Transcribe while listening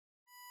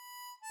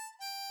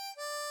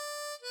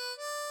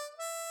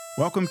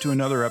Welcome to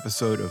another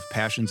episode of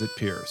Passions at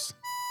Pierce.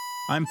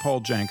 I'm Paul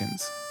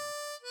Jenkins.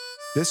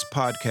 This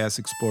podcast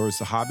explores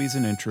the hobbies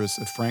and interests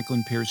of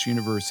Franklin Pierce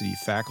University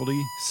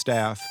faculty,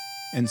 staff,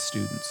 and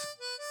students.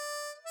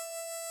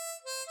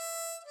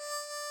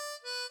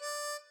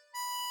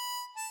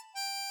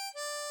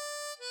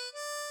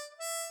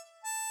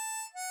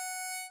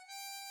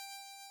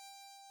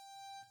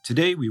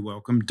 Today we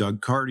welcome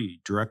Doug Carty,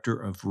 Director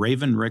of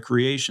Raven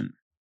Recreation.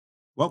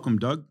 Welcome,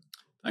 Doug.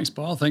 Thanks,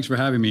 Paul. Thanks for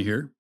having me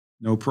here.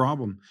 No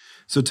problem.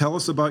 So tell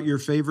us about your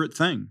favorite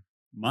thing.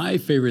 My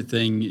favorite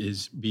thing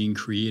is being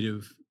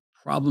creative,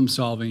 problem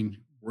solving,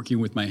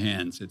 working with my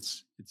hands.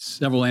 It's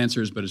several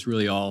answers, but it's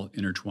really all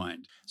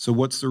intertwined. So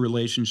what's the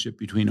relationship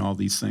between all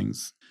these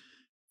things?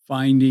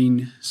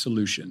 Finding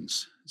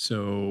solutions.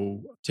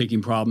 So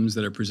taking problems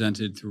that are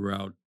presented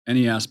throughout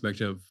any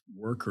aspect of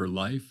work or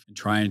life and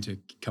trying to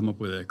come up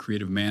with a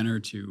creative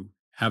manner to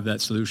have that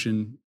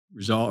solution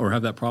resolved or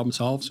have that problem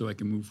solved so I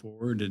can move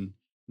forward and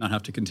not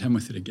have to contend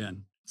with it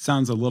again.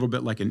 Sounds a little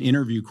bit like an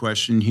interview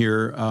question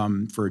here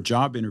for a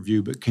job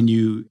interview, but can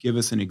you give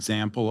us an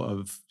example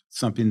of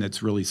something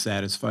that's really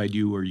satisfied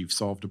you or you've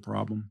solved a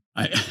problem?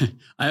 I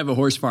have a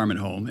horse farm at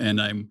home,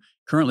 and I'm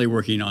currently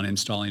working on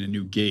installing a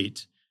new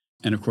gate.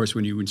 And of course,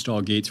 when you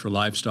install gates for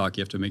livestock,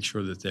 you have to make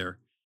sure that they're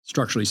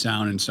structurally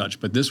sound and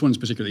such. But this one's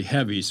particularly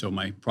heavy, so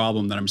my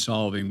problem that I'm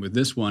solving with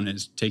this one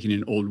is taking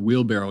an old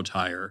wheelbarrow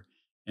tire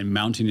and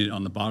mounting it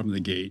on the bottom of the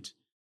gate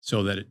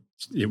so that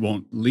it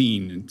won't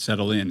lean and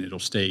settle in. It'll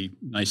stay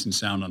nice and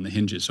sound on the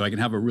hinges. So I can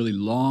have a really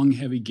long,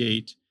 heavy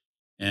gate,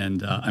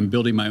 and I'm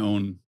building my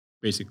own,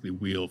 basically,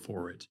 wheel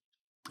for it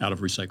out of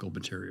recycled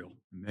material.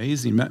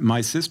 Amazing.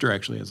 My sister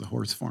actually has a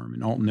horse farm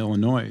in Alton,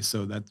 Illinois.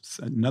 So that's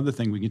another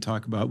thing we can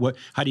talk about.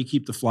 How do you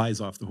keep the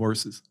flies off the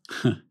horses?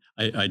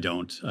 I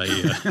don't.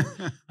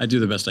 I do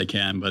the best I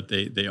can, but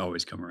they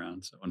always come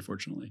around, so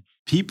unfortunately.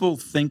 People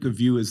think of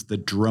you as the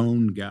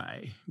drone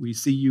guy. We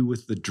see you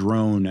with the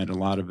drone at a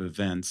lot of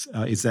events.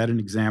 Is that an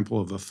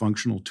example of a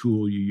functional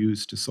tool you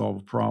use to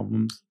solve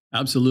problems?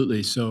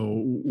 Absolutely.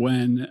 So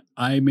when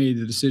I made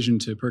the decision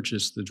to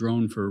purchase the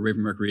drone for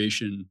Raven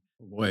Recreation,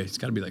 it's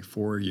got to be like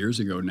 4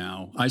 years ago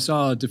now, I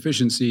saw a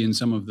deficiency in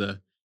some of the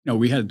I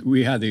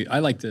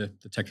like the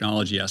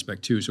technology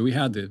aspect too. So we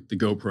had the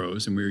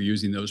GoPros and we were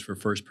using those for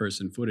first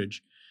person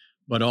footage,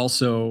 but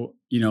also,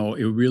 it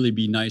would really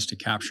be nice to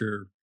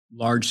capture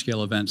large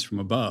scale events from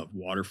above,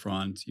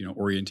 waterfront,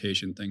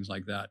 orientation, things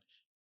like that.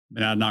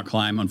 And I'd not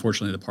climb.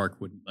 Unfortunately, the park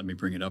wouldn't let me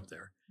bring it up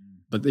there.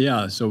 But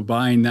yeah, so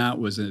buying that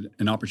was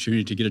an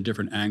opportunity to get a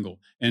different angle.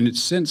 And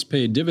it's since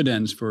paid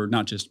dividends for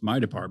not just my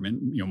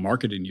department,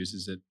 marketing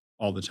uses it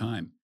all the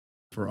time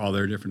for all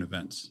their different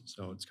events.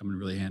 So it's coming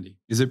really handy.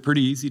 Is it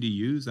pretty easy to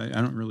use? I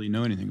don't really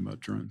know anything about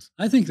drones.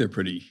 I think they're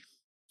pretty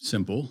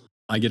simple.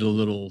 I get a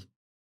little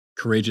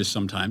courageous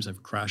sometimes.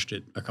 I've crashed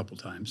it a couple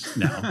times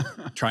now,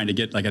 trying to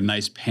get like a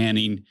nice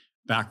panning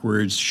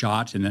backwards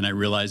shot. And then I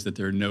realize that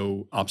there are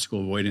no obstacle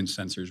avoidance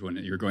sensors when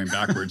you're going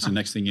backwards. The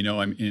next thing you know,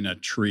 I'm in a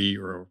tree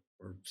or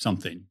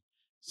something.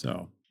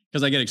 So,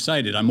 because I get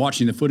excited, I'm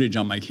watching the footage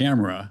on my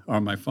camera or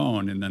on my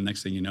phone. And then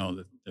next thing you know,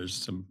 that there's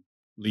some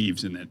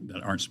leaves in it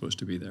that aren't supposed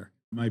to be there.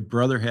 My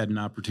brother had an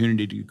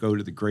opportunity to go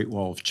to the Great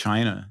Wall of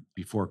China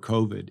before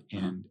COVID,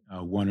 and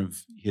one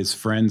of his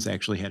friends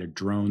actually had a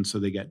drone, so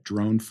they got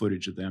drone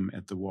footage of them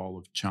at the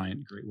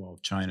Great Wall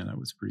of China. That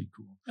was pretty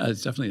cool.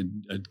 It's definitely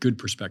a good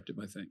perspective,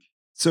 I think.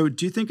 So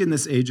do you think in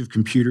this age of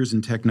computers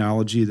and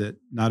technology that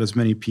not as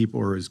many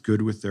people are as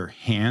good with their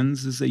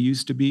hands as they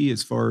used to be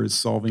as far as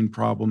solving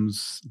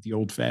problems the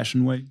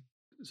old-fashioned way?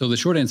 So the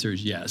short answer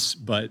is yes,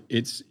 but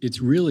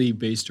it's really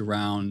based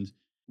around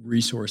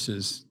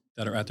resources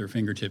that are at their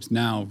fingertips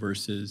now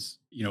versus,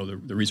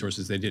 the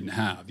resources they didn't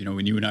have.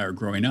 When you and I are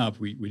growing up,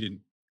 we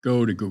didn't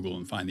go to Google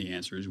and find the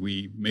answers.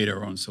 We made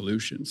our own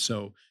solutions.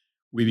 So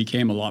we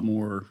became a lot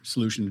more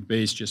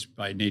solution-based just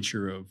by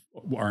nature of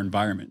our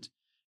environment.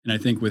 And I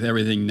think with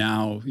everything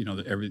now,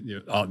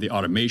 the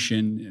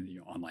automation and the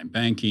online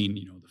banking,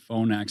 the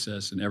phone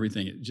access and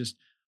everything, it just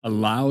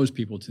allows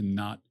people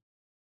to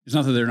it's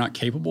not that they're not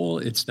capable,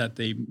 it's that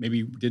they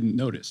maybe didn't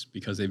notice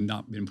because they've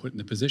not been put in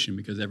the position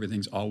because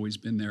everything's always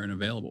been there and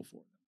available for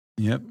them.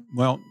 Yep.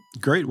 Well,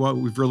 great. Well,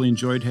 we've really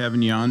enjoyed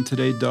having you on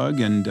today,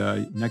 Doug. And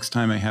next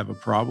time I have a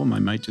problem, I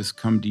might just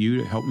come to you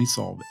to help me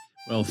solve it.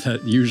 Well,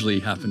 that usually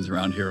happens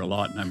around here a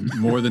lot. And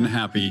I'm more than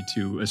happy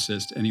to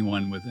assist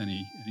anyone with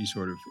any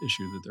sort of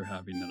issue that they're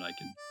having that I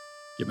can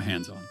get my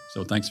hands on.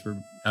 So thanks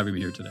for having me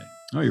here today.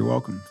 Oh, you're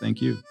welcome.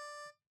 Thank you.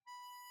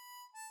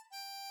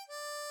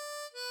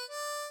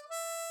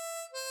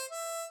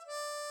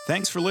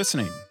 Thanks for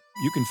listening.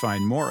 You can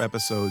find more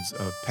episodes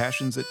of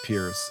Passions at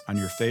Pierce on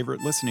your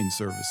favorite listening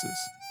services.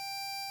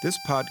 This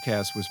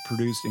podcast was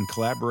produced in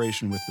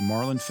collaboration with the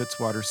Marlin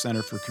Fitzwater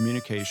Center for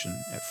Communication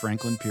at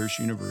Franklin Pierce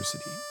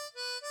University.